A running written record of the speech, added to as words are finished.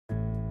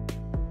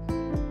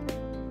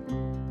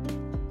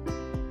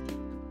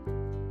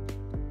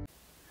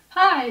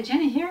Hi,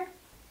 Jenny here.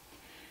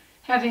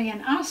 Having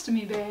an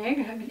ostomy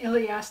bag, having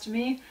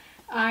ileostomy,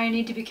 I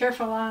need to be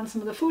careful on some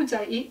of the foods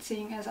I eat,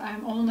 seeing as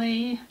I'm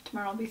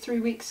tomorrow will be 3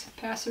 weeks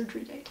past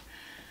surgery date.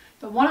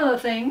 But one of the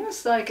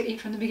things that I could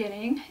eat from the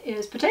beginning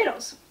is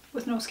potatoes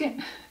with no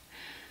skin.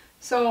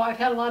 So I've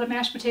had a lot of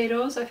mashed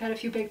potatoes, I've had a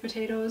few baked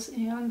potatoes,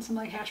 and some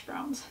like hash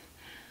browns.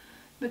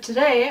 But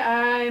today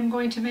I'm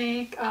going to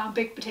make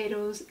baked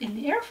potatoes in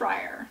the air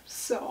fryer.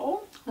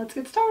 So let's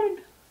get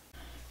started.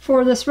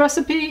 For this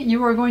recipe,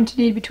 you are going to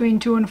need between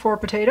 2 and 4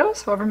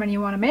 potatoes, however many you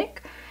want to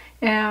make,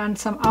 and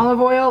some olive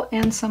oil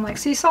and some like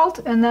sea salt,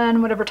 and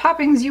then whatever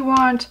toppings you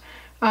want,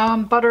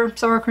 butter,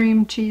 sour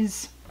cream,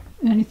 cheese,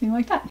 anything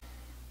like that.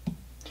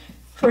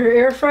 For your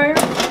air fryer,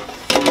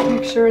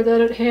 make sure that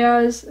it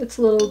has its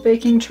little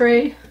baking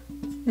tray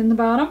in the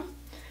bottom.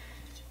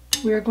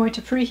 We are going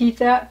to preheat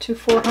that to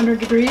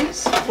 400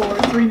 degrees for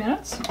 3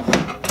 minutes.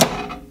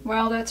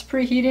 While that's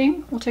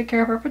preheating, we'll take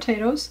care of our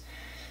potatoes.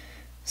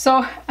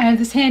 So I have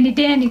this handy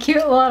dandy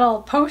cute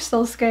little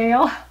postal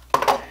scale.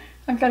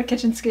 I've got a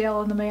kitchen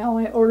scale in the mail.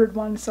 I ordered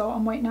one, so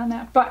I'm waiting on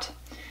that. But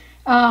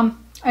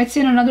I'd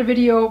seen another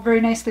video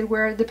very nicely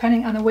where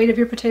depending on the weight of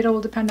your potato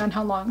will depend on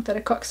how long that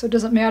it cooks. So it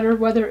doesn't matter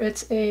whether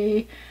it's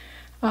a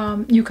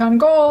Yukon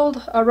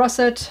Gold, a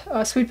russet,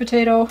 a sweet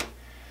potato.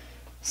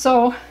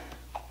 So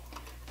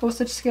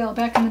postage scale,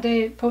 back in the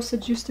day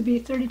postage used to be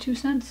 32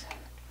 cents.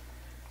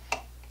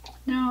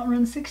 Now it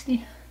runs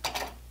 60.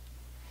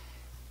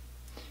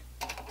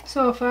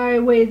 So if I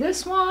weigh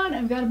this one,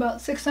 I've got about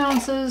 6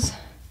 ounces,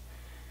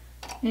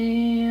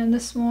 and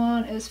this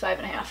one is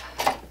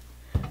 5.5.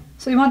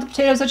 So you want the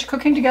potatoes that you're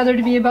cooking together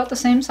to be about the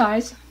same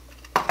size.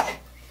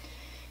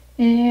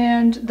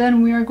 And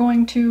then we are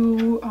going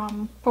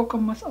to poke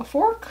them with a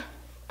fork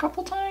a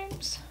couple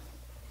times.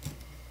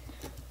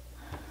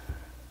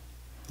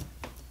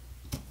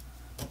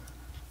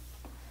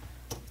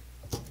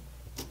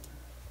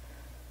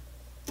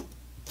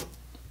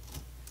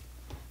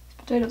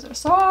 Potatoes are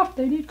soft,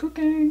 they need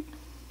cooking.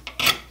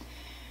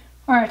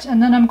 Alright,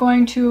 and then I'm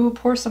going to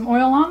pour some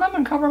oil on them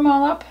and cover them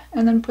all up,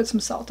 and then put some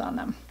salt on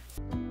them.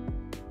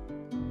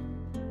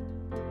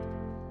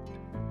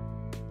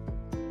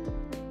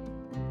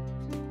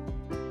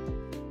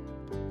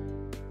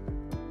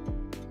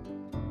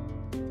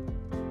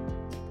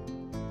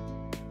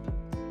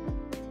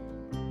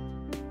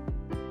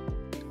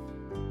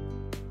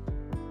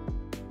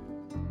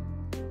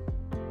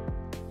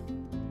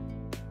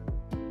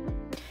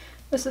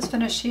 This is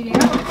finished heating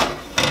up.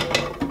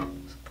 So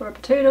put our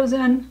potatoes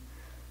in.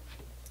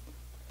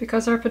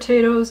 Because our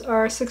potatoes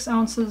are 6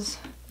 ounces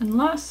and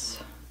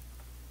less,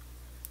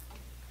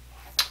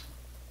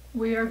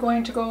 we are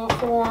going to go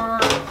for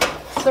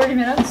 30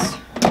 minutes,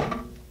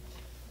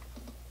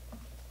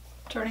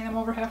 turning them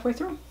over halfway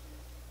through.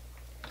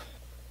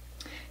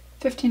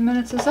 15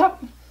 minutes is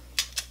up.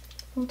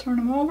 We'll turn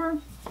them over.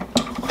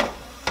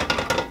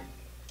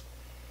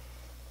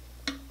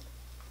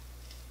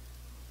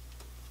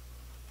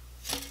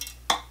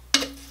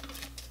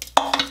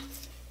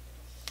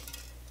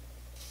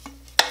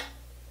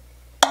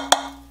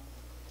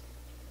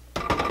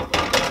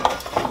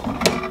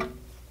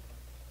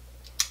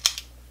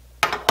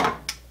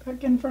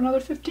 Back in for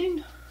another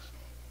 15.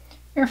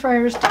 Air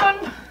fryer is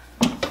done.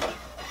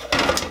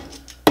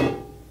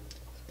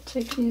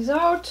 Take these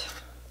out.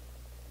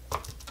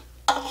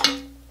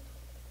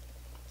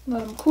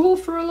 Let them cool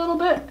for a little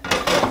bit.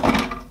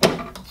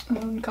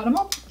 And cut them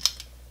up.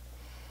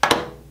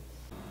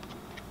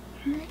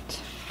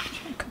 Alright,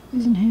 try to cut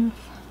these in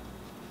half.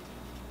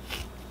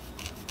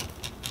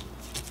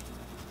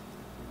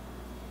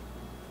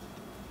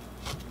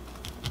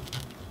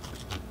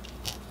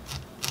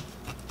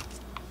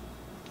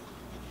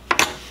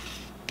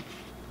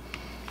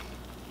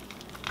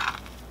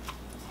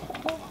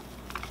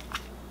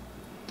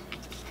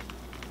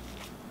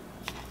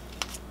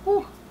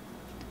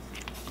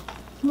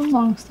 A little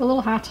long, still a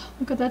little hot.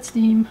 Look at that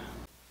steam.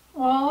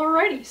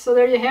 Alrighty, so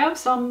there you have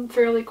some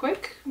fairly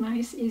quick,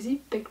 nice,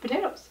 easy baked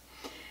potatoes.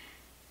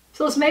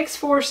 So this makes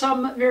for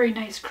some very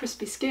nice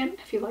crispy skin,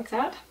 if you like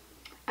that.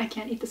 I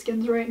can't eat the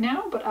skins right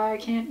now, but I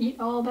can eat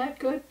all that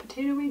good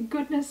potato-y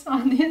goodness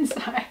on the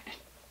inside.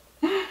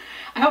 I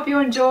hope you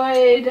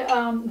enjoyed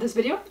this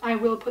video. I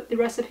will put the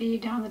recipe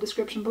down in the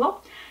description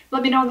below.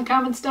 Let me know in the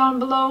comments down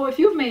below if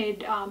you've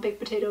made baked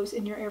potatoes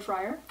in your air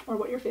fryer, or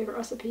what your favorite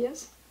recipe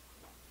is.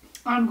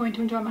 I'm going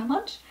to enjoy my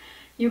lunch.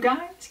 You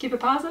guys, keep it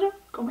positive.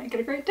 Go make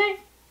it a great day.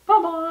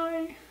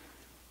 Bye-bye.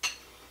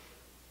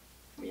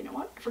 You know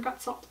what? I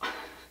forgot salt.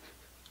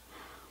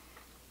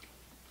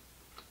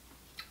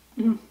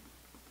 With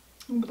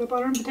the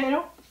butter and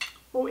potato.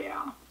 Oh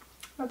yeah,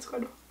 that's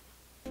good.